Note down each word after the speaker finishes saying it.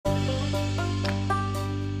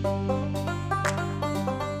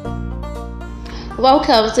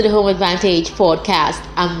Welcome to the Home Advantage podcast.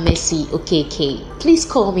 I'm Messi OKK. Please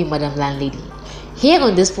call me Madam Landlady. Here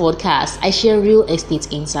on this podcast, I share real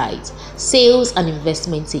estate insights, sales and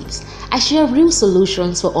investment tips. I share real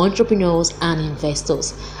solutions for entrepreneurs and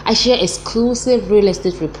investors. I share exclusive real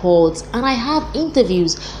estate reports and I have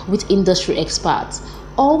interviews with industry experts,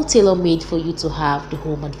 all tailor-made for you to have the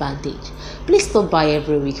home advantage. Please stop by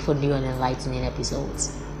every week for new and enlightening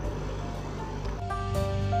episodes.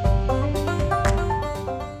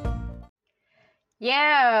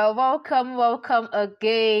 Yeah, welcome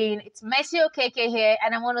again. It's Messi OKK here,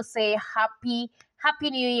 and I want to say happy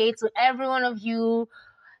New Year to every one of you.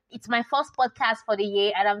 It's my first podcast for the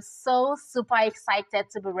year, and I'm so super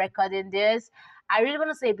excited to be recording this. I really want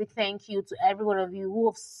to say a big thank you to every one of you who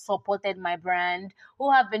have supported my brand,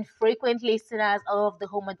 who have been frequent listeners of the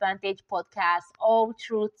Home Advantage podcast all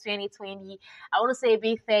through 2020. I want to say a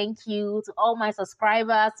big thank you to all my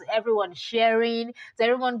subscribers, to everyone sharing, to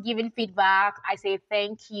everyone giving feedback. I say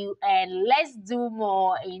thank you, and let's do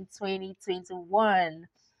more in 2021.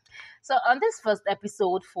 So, on this first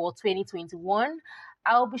episode for 2021,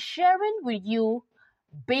 I'll be sharing with you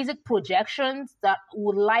basic projections that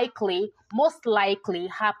will most likely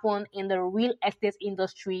happen in the real estate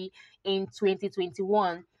industry in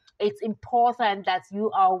 2021. It's important that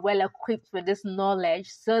you are well equipped with this knowledge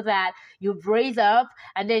so that you brace up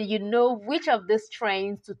and then you know which of these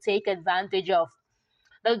trends to take advantage of.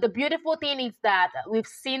 The beautiful thing is that we've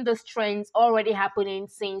seen those trends already happening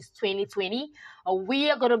since 2020.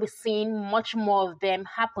 We are going to be seeing much more of them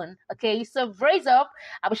happen. Okay, so raise up.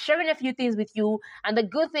 I'll be sharing a few things with you. And the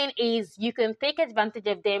good thing is you can take advantage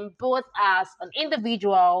of them both as an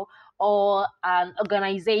individual or an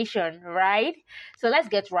organization, right? So let's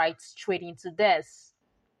get right straight into this.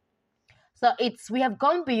 So we have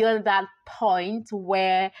gone beyond that point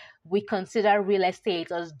where we consider real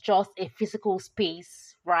estate as just a physical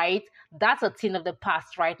space, right? That's a thing of the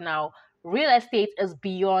past right now. Real estate is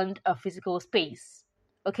beyond a physical space.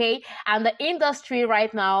 Okay? And the industry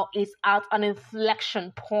right now is at an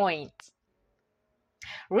inflection point.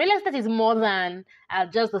 Real estate is more than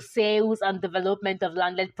just the sales and development of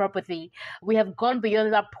landed property. We have gone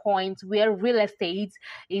beyond that point where real estate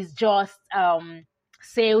is just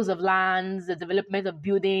sales of lands, the development of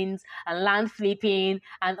buildings, and land flipping,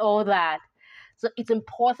 and all that. So it's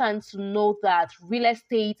important to note that real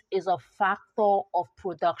estate is a factor of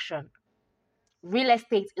production. Real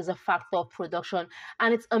estate is a factor of production,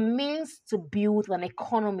 and it's a means to build an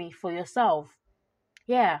economy for yourself.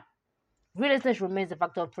 Yeah. Real estate remains a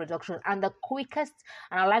factor of production and the quickest,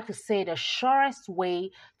 and I like to say the surest way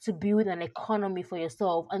to build an economy for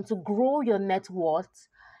yourself and to grow your net worth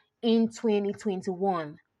in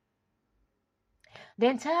 2021. The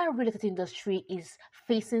entire real estate industry is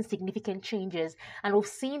facing significant changes, and we've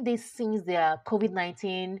seen this since the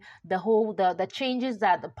COVID-19, the changes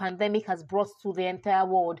that the pandemic has brought to the entire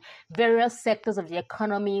world, various sectors of the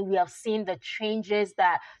economy. We have seen the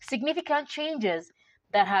significant changes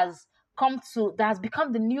that has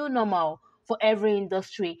become the new normal for every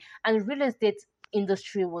industry, and real estate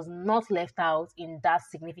industry was not left out in that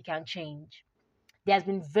significant change. There has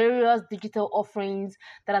been various digital offerings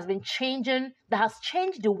that has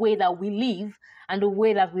changed the way that we live and the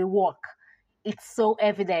way that we work. It's so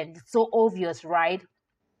evident, it's so obvious, right?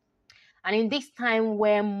 And in this time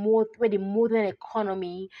where the modern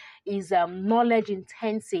economy is knowledge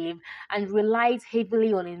intensive and relies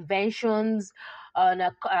heavily on inventions,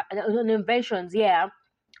 yeah,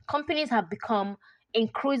 companies have become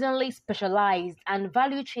increasingly specialized and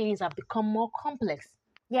value chains have become more complex.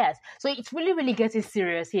 Yes, so it's really, really getting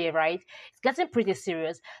serious here, right? It's getting pretty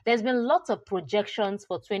serious. There's been lots of projections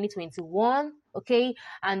for 2021, okay?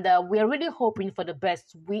 And we are really hoping for the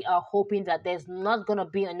best. We are hoping that there's not going to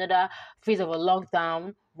be another phase of a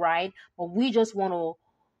lockdown, right? But we just want to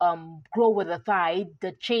grow with the tide,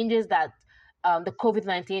 the changes that the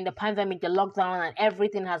COVID-19, the pandemic, the lockdown, and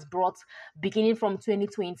everything has brought beginning from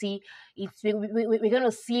 2020. We're going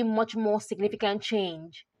to see much more significant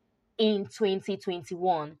change in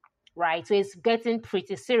 2021, right? So it's getting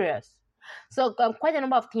pretty serious. So quite a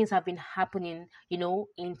number of things have been happening,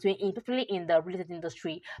 particularly in the real estate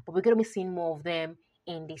industry, but we're going to be seeing more of them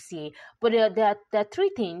in this year. But there are three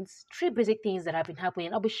basic things that have been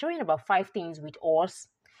happening. I'll be sharing about 5 things with us.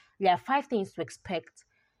 There are 5 things to expect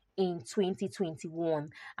in 2021,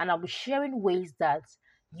 and I'll be sharing ways that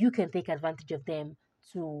you can take advantage of them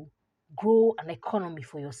to grow an economy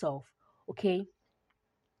for yourself. Okay.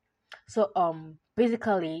 So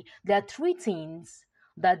basically there are 3 things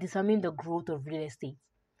that determine the growth of real estate.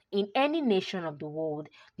 In any nation of the world,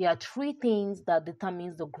 there are 3 things that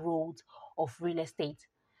determines the growth of real estate.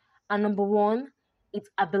 And number one it's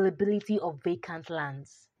availability of vacant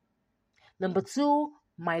lands. Number two,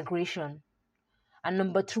 migration. And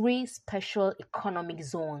number three, special economic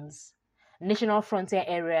zones, national frontier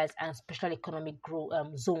areas, and special economic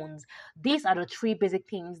zones. These are the three basic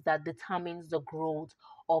things that determines the growth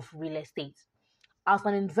of real estate. As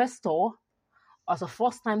an investor, as a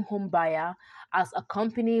first-time home buyer, as a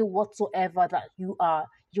company whatsoever that you are,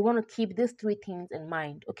 you want to keep these three things in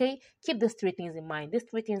mind. Okay, keep these three things in mind. These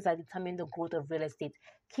three things that determine the growth of real estate.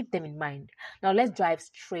 Keep them in mind. Now let's dive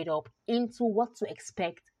straight up into what to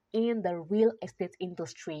expect in the real estate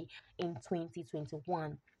industry in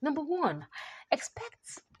 2021. Number one,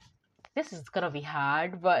 expect, this is gonna be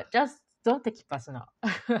hard, but just don't take it personal.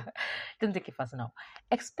 Don't take it personal.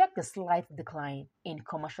 Expect a slight decline in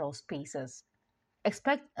commercial spaces.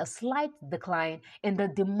 Expect a slight decline in the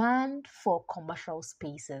demand for commercial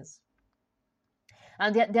spaces.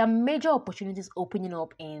 And there are major opportunities opening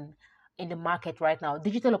up in the market right now.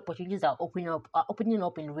 Digital opportunities are opening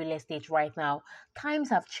up in real estate right now.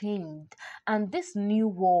 Times have changed, and this new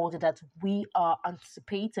world that we are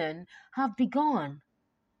anticipating have begun.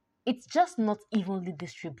 It's just not evenly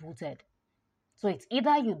distributed. So it's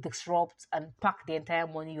either you disrupt and pack the entire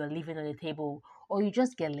money you're leaving on the table, or you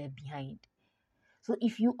just get left behind. So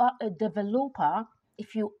if you are a developer,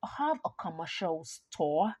 if you have a commercial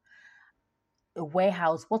store, a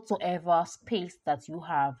warehouse, whatsoever space that you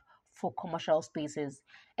have for commercial spaces,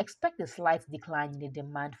 expect a slight decline in the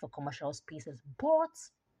demand for commercial spaces. But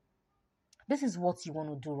this is what you want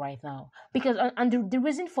to do right now. Because and the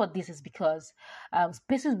reason for this is because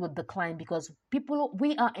spaces will decline because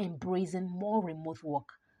we are embracing more remote work.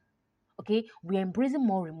 Okay, we're embracing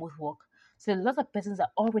more remote work. So a lot of persons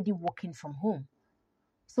are already working from home.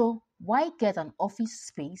 So why get an office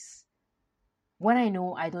space when I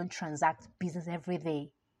know I don't transact business every day?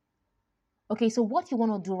 Okay, so what you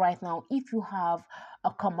want to do right now, if you have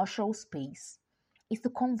a commercial space, is to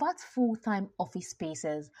convert full-time office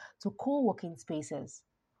spaces to co-working spaces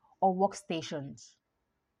or workstations.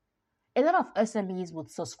 A lot of SMEs would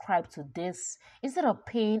subscribe to this instead of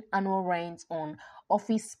paying annual rent on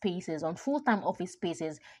office spaces, on full-time office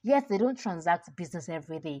spaces. Yes, they don't transact business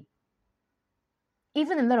every day.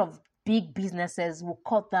 Even a lot of big businesses will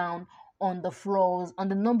cut down on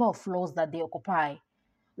the number of floors that they occupy.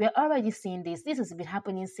 We're already seeing this. This has been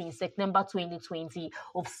happening since September 2020.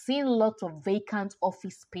 We've seen lots of vacant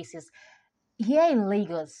office spaces here in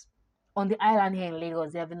Lagos. On the island here in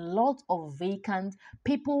Lagos, there have been lots of vacant.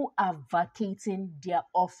 People are vacating their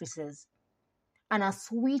offices and are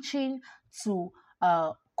switching to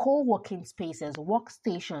co-working spaces,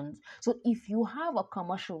 workstations. So if you have a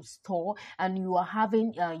commercial store and you are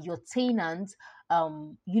having your tenants,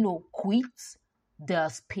 quit the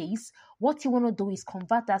space, what you want to do is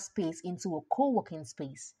convert that space into a co-working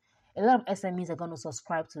space. A lot of SMEs are going to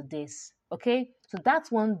subscribe to this. Okay, so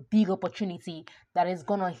that's one big opportunity that is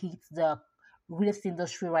going to hit the real estate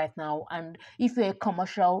industry right now. And if you're a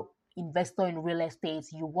commercial investor in real estate,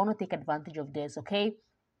 you want to take advantage of this. Okay,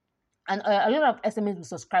 and a lot of SMEs will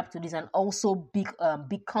subscribe to this, and also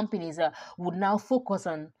big companies would now focus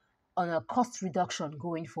on a cost reduction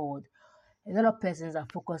going forward. A lot of persons are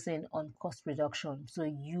focusing on cost reduction, so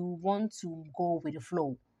you want to go with the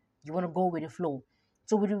flow. You want to go with the flow.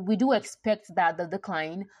 So we do expect that the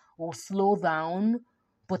decline will slow down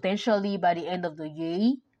potentially by the end of the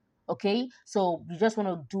year. Okay, so you just want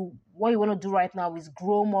to do what you want to do right now is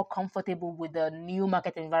grow more comfortable with the new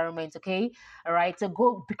market environment. Okay, all right, so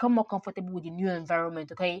go become more comfortable with the new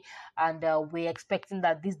environment. Okay, and we're expecting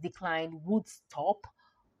that this decline would stop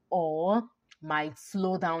or might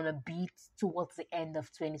slow down a bit towards the end of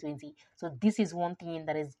 2020. So this is one thing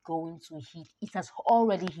that is going to hit. It has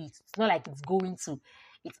already hit. It's not like it's going to.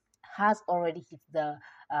 It has already hit the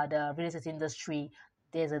real estate industry.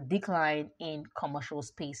 There's a decline in commercial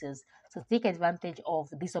spaces. So take advantage of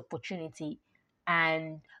this opportunity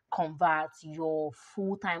and convert your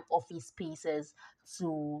full-time office spaces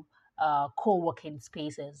to co-working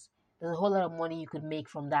spaces. There's a whole lot of money you could make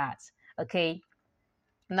from that. Okay.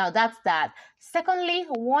 Now that's that. Secondly,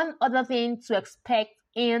 one other thing to expect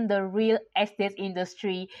in the real estate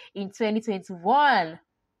industry in 2021,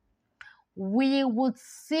 we would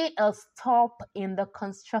see a stop in the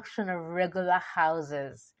construction of regular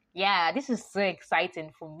houses. Yeah, this is so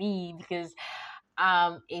exciting for me because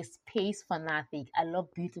a space fanatic. I love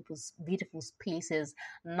beautiful spaces,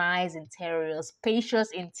 nice interior,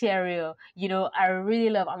 spacious interior. I really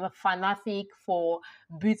love. I'm a fanatic for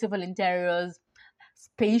beautiful interiors,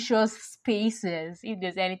 spacious spaces, if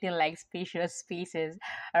there's anything like spacious spaces.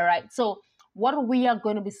 All right, so what we are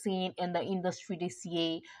going to be seeing in the industry this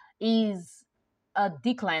year is a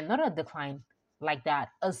decline, not a decline. like that,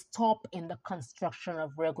 a stop in the construction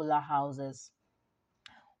of regular houses.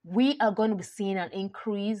 We are going to be seeing an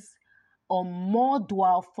increase on more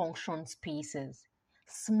dual function spaces,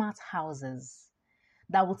 smart houses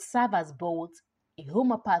that would serve as both a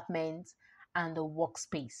home apartment and a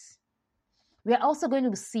workspace. We are also going to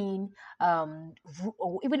be seeing, even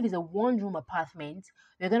if it's a one room apartment,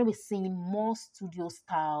 we're going to be seeing more studio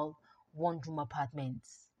style one room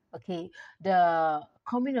apartments. Okay, the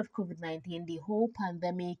coming of COVID-19, the whole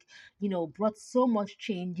pandemic, brought so much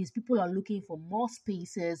changes. People are looking for more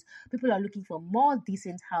spaces, people are looking for more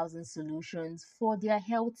decent housing solutions for their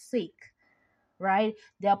health sake, right?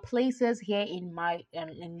 There are places here in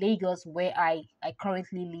Lagos where I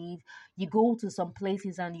currently live. You go to some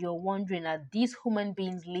places and you're wondering, are these human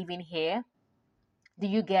beings living here? Do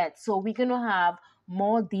you get? So we're gonna have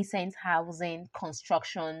more decent housing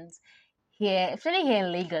constructions here, especially here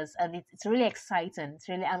in Lagos, and it's really exciting. It's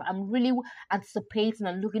really I'm really anticipating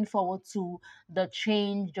and looking forward to the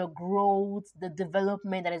change, the growth, the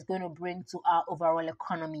development that is going to bring to our overall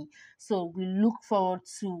economy. So we look forward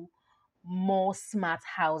to more smart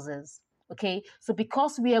houses. Okay, so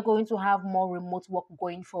because we are going to have more remote work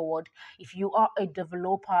going forward, if you are a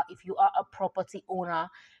developer, if you are a property owner,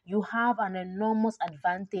 you have an enormous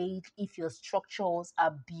advantage if your structures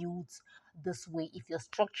are built this way. If your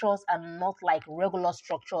structures are not like regular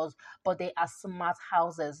structures, but they are smart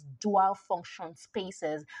houses, dual function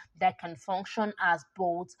spaces that can function as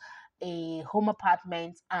both a home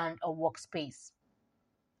apartment and a workspace.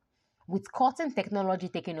 With cotton technology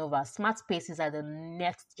taking over, smart spaces are the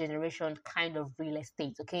next generation kind of real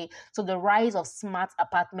estate. Okay, so the rise of smart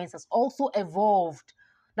apartments has also evolved.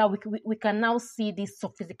 Now we can now see these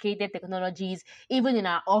sophisticated technologies even in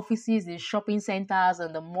our offices, in shopping centers,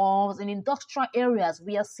 and the malls, in industrial areas.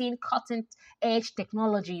 We are seeing cutting edge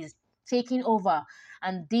technologies taking over,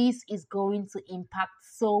 and this is going to impact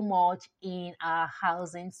so much in our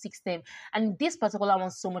housing system. And this particular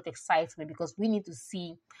one so much excites me because we need to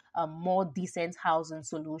see more decent housing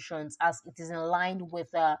solutions as it is in line with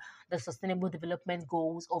the Sustainable Development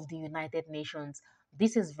Goals of the United Nations.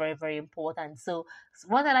 This is very, very important. So,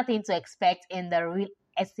 one other thing to expect in the real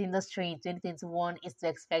estate industry in 2021 is to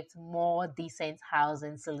expect more decent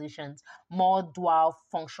housing solutions, more dual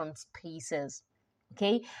function spaces.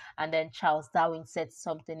 Okay, and then Charles Darwin said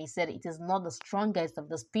something. He said, "It is not the strongest of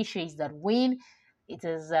the species that win, it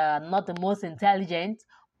is not the most intelligent,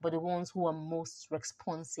 but the ones who are most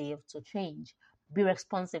responsive to change." Be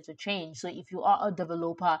responsive to change. So if you are a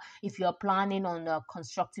developer, if you are planning on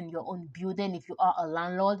constructing your own building, if you are a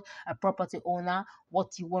landlord, a property owner, what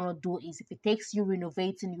you want to do is, if it takes you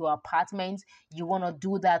renovating your apartment, you want to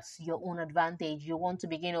do that to your own advantage. You want to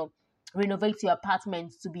begin to renovate your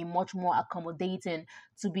apartment to be much more accommodating,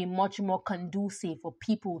 to be much more conducive for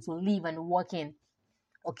people to live and work in.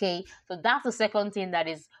 Okay, so that's the second thing that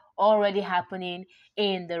is already happening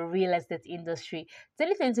in the real estate industry.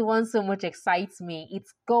 2021 so much excites me.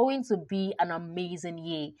 It's going to be an amazing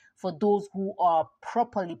year for those who are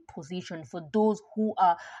properly positioned, for those who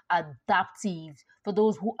are adaptive, for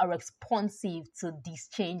those who are responsive to these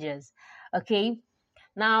changes. Okay,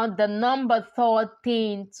 now, the number third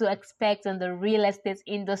thing to expect in the real estate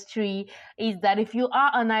industry is that if you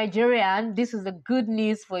are a Nigerian, this is the good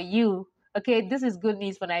news for you. Okay, this is good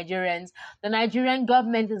news for Nigerians. The Nigerian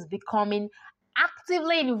government is becoming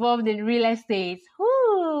actively involved in real estate.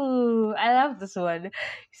 Whoo, I love this one.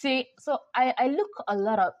 See, so I look a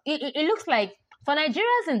lot of it looks like for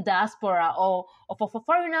Nigerians in diaspora, or for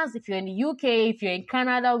foreigners, if you're in the UK, if you're in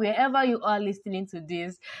Canada, wherever you are listening to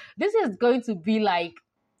this is going to be like,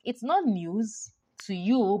 it's not news to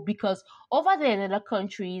you because over there in other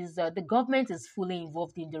countries, the government is fully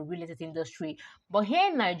involved in the real estate industry. But here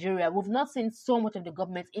in Nigeria, we've not seen so much of the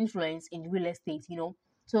government's influence in real estate.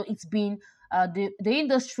 So it's been the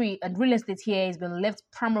industry and real estate here has been left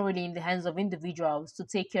primarily in the hands of individuals to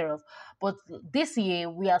take care of. But this year,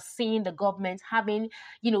 we are seeing the government having,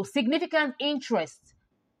 significant interest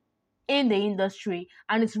in the industry,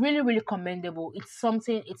 and it's really, really commendable. It's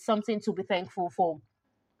something to be thankful for.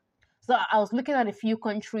 So I was looking at a few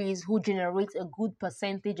countries who generate a good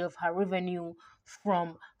percentage of her revenue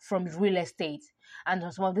from real estate,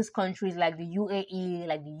 and some of these countries like the UAE,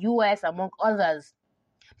 like the US, among others.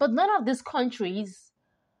 But none of these countries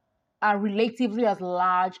are relatively as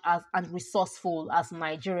large as and resourceful as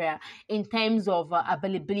Nigeria in terms of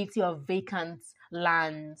availability of vacant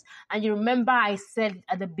lands. And you remember I said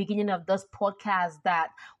at the beginning of this podcast that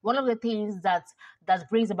one of the things that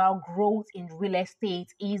brings about growth in real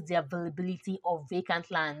estate is the availability of vacant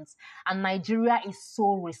lands. And Nigeria is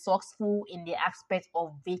so resourceful in the aspect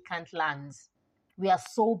of vacant lands. We are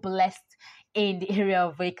so blessed in the area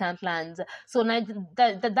of vacant lands. So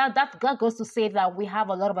that goes to say that we have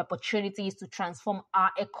a lot of opportunities to transform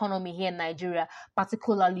our economy here in Nigeria,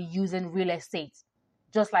 particularly using real estate,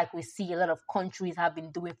 just like we see a lot of countries have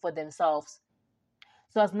been doing for themselves.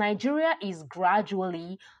 So as Nigeria is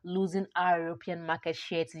gradually losing our European market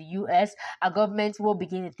share to the US, our government will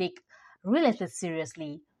begin to take real estate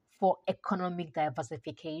seriously for economic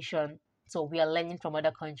diversification. So we are learning from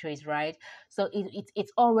other countries, right? So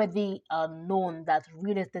it's already known that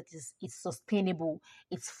real estate is sustainable,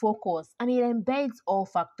 it's focused, and it embeds all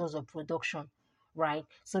factors of production, right?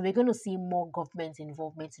 So we're going to see more government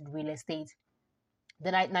involvement in real estate.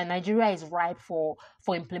 Nigeria is ripe for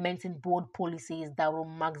implementing bold policies that will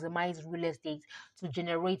maximize real estate to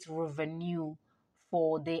generate revenue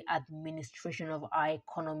for the administration of our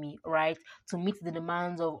economy, right? To meet the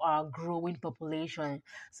demands of our growing population.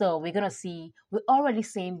 So we're already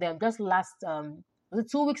seeing them. Just last, was it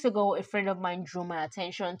 2 weeks ago, a friend of mine drew my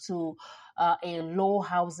attention to a low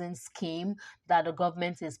housing scheme that the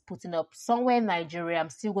government is putting up somewhere in Nigeria. I'm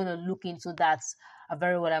still going to look into that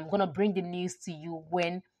very well. I'm going to bring the news to you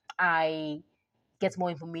when I get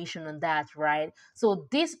more information on that, right? So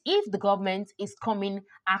this, if the government is coming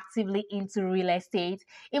actively into real estate,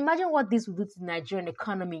 imagine what this will do to the Nigerian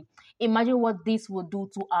economy. Imagine what this will do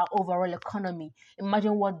to our overall economy.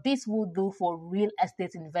 Imagine what this will do for real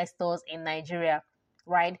estate investors in Nigeria,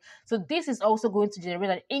 right? So this is also going to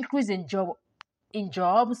generate an increase in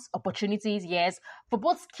jobs opportunities, yes, for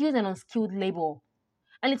both skilled and unskilled labor,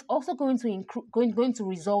 and it's also going to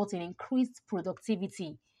result in increased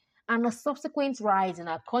productivity and a subsequent rise in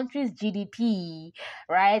our country's GDP,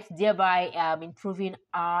 right? Thereby improving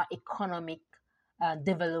our economic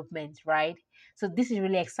development, right? So this is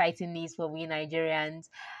really exciting news for we Nigerians,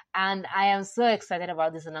 and I am so excited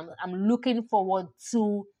about this, and I'm looking forward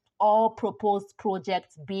to all proposed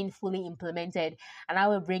projects being fully implemented, and I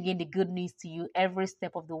will bring in the good news to you every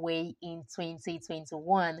step of the way in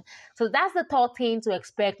 2021. So that's the third thing to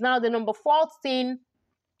expect. Now, the number fourth thing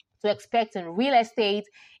to expect in real estate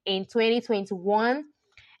in 2021,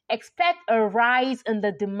 expect a rise in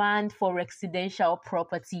the demand for residential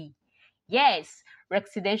property. Yes,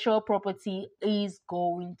 residential property is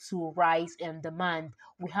going to rise in demand.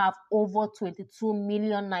 We have over 22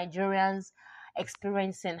 million Nigerians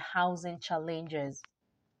experiencing housing challenges.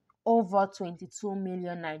 Over 22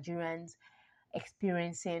 million Nigerians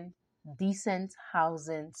experiencing decent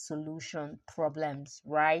housing solution problems,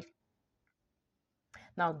 right?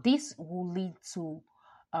 Now, this will lead to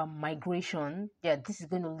migration. Yeah, this is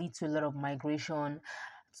going to lead to a lot of migration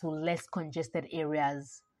to less congested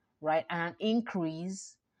areas, right? And an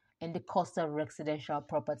increase in the cost of residential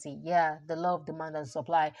property. Yeah, the law of demand and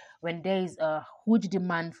supply. When there is a huge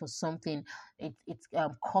demand for something, it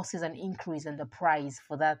causes an increase in the price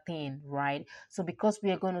for that thing, right? So because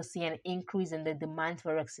we are going to see an increase in the demand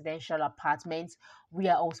for residential apartments, we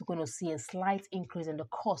are also going to see a slight increase in the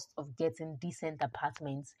cost of getting decent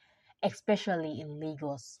apartments, especially in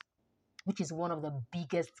Lagos, which is one of the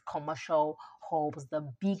biggest commercial hubs, the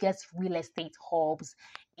biggest real estate hubs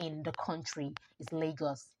in the country is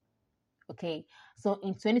Lagos. Okay, so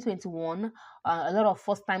in 2021, a lot of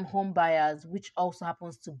first-time home buyers, which also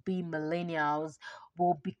happens to be millennials,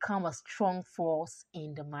 will become a strong force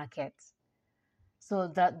in the market. So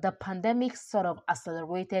the pandemic sort of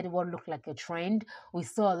accelerated what looked like a trend. We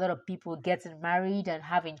saw a lot of people getting married and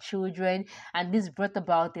having children, and this brought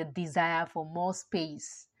about a desire for more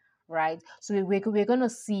space, right? So we're going to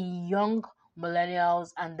see young millennials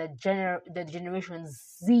and the generation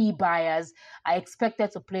Z buyers are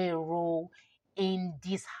expected to play a role in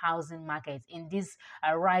this housing market, in this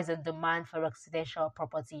rise in demand for residential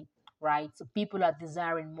property, right? So people are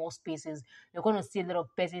desiring more spaces. You're going to see a lot of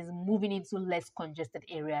persons moving into less congested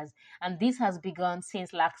areas. And this has begun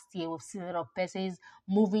since last year. We've seen a lot of persons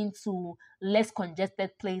moving to less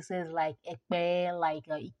congested places like Ekpe, like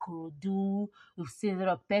Ikorodu. We've seen a lot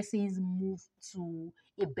of persons move to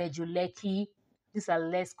Ibejuleki. These are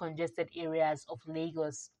less congested areas of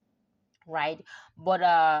Lagos, right?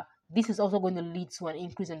 But this is also going to lead to an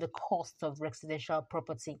increase in the cost of residential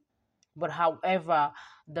property. But however,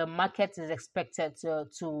 the market is expected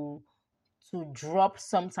to drop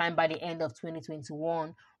sometime by the end of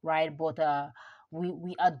 2021, right? But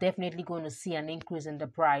we are definitely going to see an increase in the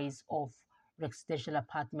price of residential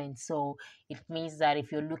apartments. So it means that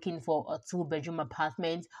if you're looking for a two-bedroom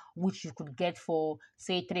apartment, which you could get for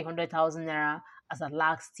say 300,000 naira as a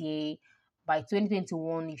last year, by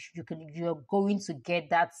 2021 you're going to get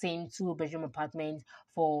that same two-bedroom apartment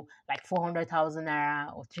for like 400,000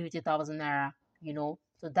 naira or 30,000 naira.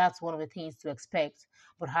 So that's one of the things to expect.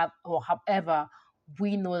 But however,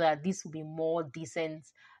 we know that this will be more decent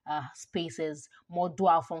spaces, more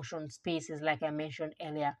dual function spaces, like I mentioned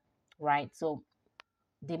earlier, right? So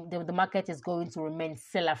the market is going to remain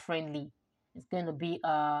seller friendly. It's going to be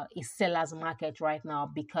a seller's market right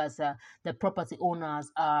now because the property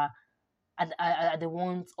owners are the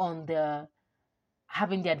ones on the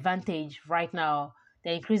having the advantage right now.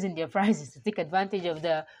 They're increasing their prices to take advantage of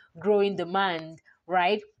the growing demand,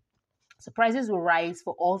 right? So prices will rise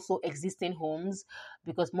for also existing homes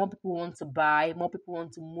because more people want to buy, more people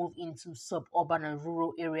want to move into suburban and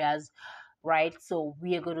rural areas, right? So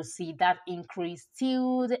we are going to see that increase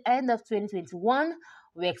till the end of 2021.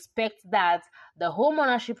 We expect that the home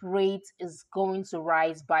ownership rate is going to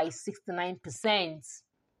rise by 69%.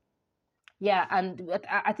 Yeah, and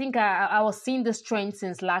I think I was seeing this trend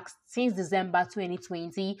since December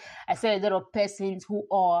 2020. I saw a lot of persons who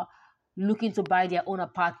are looking to buy their own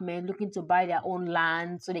apartment, looking to buy their own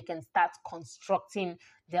land so they can start constructing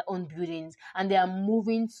their own buildings, and they are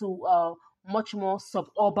moving to much more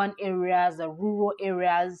suburban areas, rural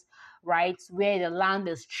areas, right, where the land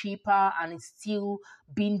is cheaper and it's still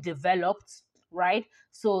being developed, right?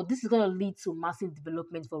 So this is going to lead to massive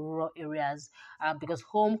development for rural areas because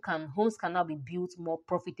homes can now be built more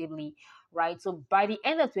profitably, right? So by the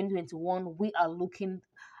end of 2021, we are looking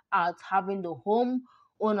at having the home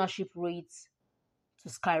ownership rates to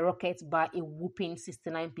skyrocket by a whooping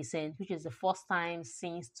 69%, which is the first time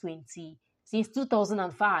since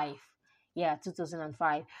 2005. Yeah,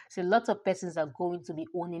 2005. So lots of persons are going to be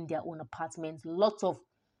owning their own apartments. Lots of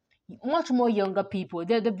much more younger people.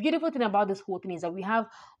 The beautiful thing about this whole thing is that we have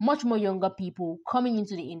much more younger people coming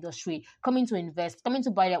into the industry, coming to invest, coming to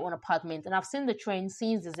buy their own apartments. And I've seen the trend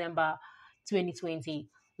since December 2020.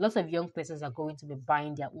 Lots of young persons are going to be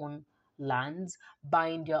buying their own lands,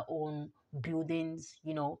 buying their own buildings,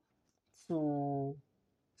 to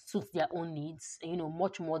suit their own needs,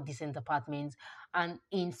 much more decent apartments and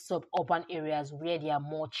in suburban areas where they are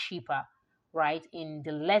more cheaper, right? In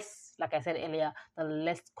the less, like I said earlier, the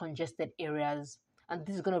less congested areas. And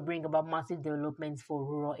this is going to bring about massive developments for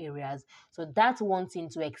rural areas. So that's one thing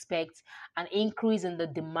to expect, an increase in the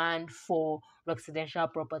demand for residential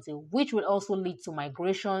property, which will also lead to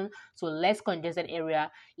migration to a less congested area.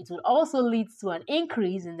 It will also lead to an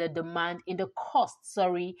increase in the demand, in the cost,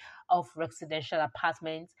 of residential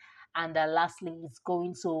apartments. And lastly, it's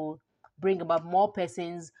going to bring about more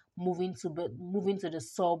persons moving to the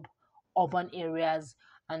suburban areas,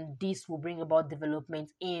 and this will bring about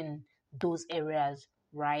development in those areas,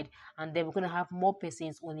 right? And then we're going to have more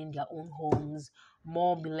persons owning their own homes,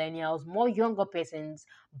 more millennials, more younger persons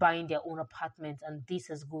buying their own apartments, and this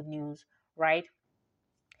is good news, right?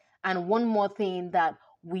 And one more thing that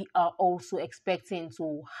we are also expecting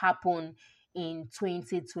to happen in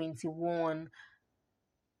 2021.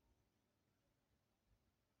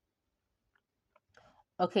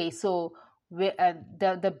 Okay, so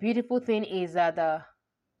the beautiful thing is that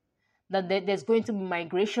there's going to be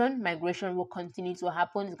migration. Migration will continue to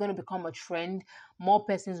happen. It's going to become a trend. More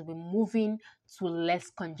persons will be moving to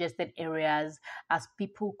less congested areas as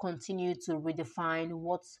people continue to redefine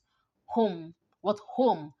home, what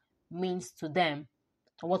home means to them,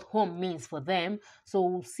 what home means for them. So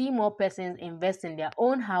we'll see more persons invest in their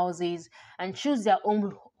own houses and choose their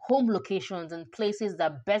own home locations and places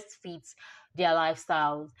that best fits their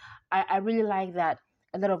lifestyles. I really like that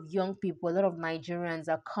a lot of young people, a lot of Nigerians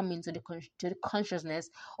are coming to the consciousness,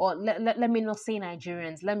 or let me not say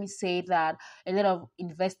Nigerians, let me say that a lot of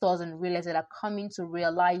investors and real estate are coming to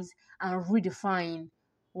realize and redefine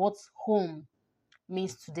what home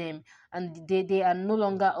means to them, and they are no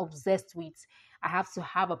longer obsessed with I have to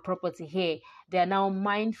have a property here. They are now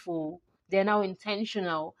mindful, they're now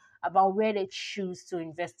intentional about where they choose to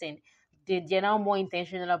invest in. They're now more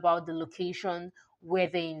intentional about the location where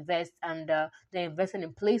they invest, and they're investing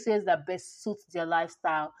in places that best suits their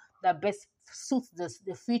lifestyle, that best suits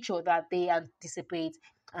the future that they anticipate.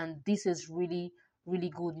 And this is really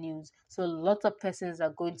really good news. So lots of persons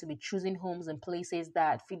are going to be choosing homes and places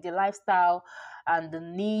that fit their lifestyle and the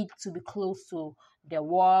need to be close to their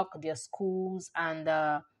work, their schools, and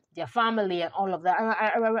their family, and all of that.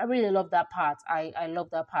 And I really love that part. I love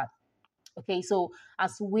that part. Okay, so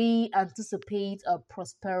as we anticipate a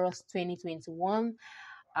prosperous 2021,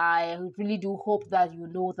 I really do hope that you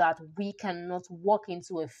know that we cannot walk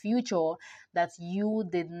into a future that you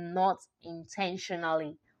did not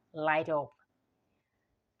intentionally light up.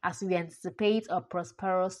 As we anticipate a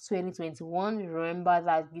prosperous 2021, remember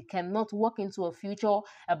that you cannot walk into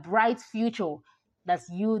a bright future that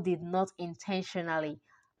you did not intentionally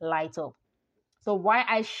light up. So why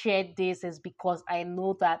I shared this is because I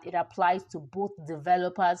know that it applies to both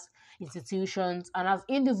developers, institutions, and as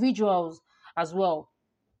individuals as well.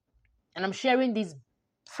 And I'm sharing this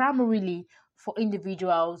primarily for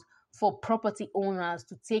individuals, for property owners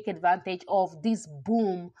to take advantage of this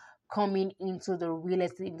boom coming into the real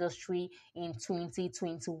estate industry in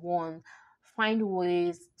 2021. Find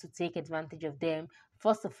ways to take advantage of them.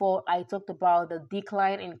 First of all, I talked about the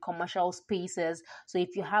decline in commercial spaces. So,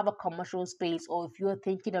 if you have a commercial space or if you're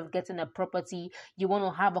thinking of getting a property, you want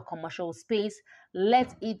to have a commercial space,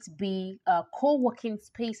 let it be co working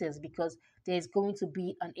spaces because there's going to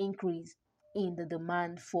be an increase in the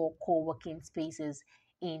demand for co-working spaces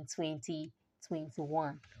in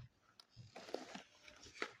 2021.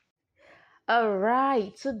 All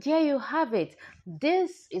right, so there you have it.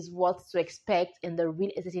 This is what to expect in the real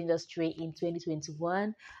estate industry in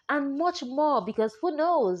 2021 and much more because who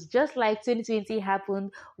knows, just like 2020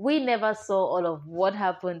 happened, we never saw all of what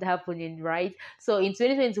happened happening, right? So in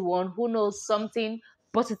 2021, who knows, something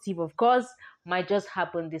positive, of course, might just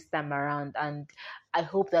happen this time around. And I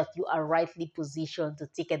hope that you are rightly positioned to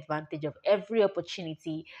take advantage of every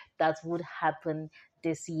opportunity that would happen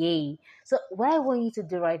this year. So what I want you to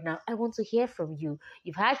do right now, I want to hear from you.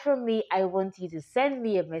 You've heard from me. I want you to send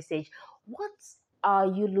me a message. What are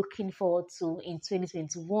you looking forward to in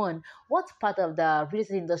 2021? What part of the real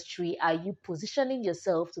estate industry are you positioning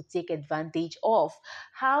yourself to take advantage of?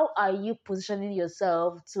 How are you positioning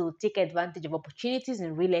yourself to take advantage of opportunities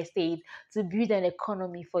in real estate to build an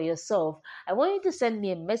economy for yourself? I want you to send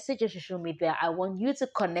me a message on social media. I want you to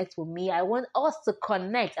connect with me. I want us to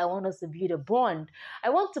connect. I want us to build a bond. I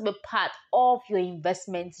want to be part of your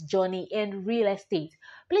investment journey in real estate.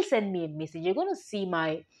 Please send me a message. You're going to see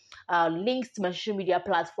my links to my social media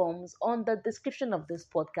platforms on the description of this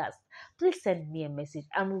podcast. Please send me a message.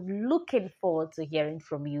 I'm looking forward to hearing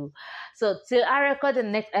from you. So, till I record the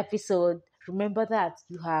next episode, remember that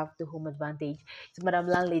you have the home advantage. It's Madam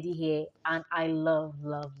Landlady here, and I love,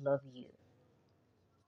 love, love you.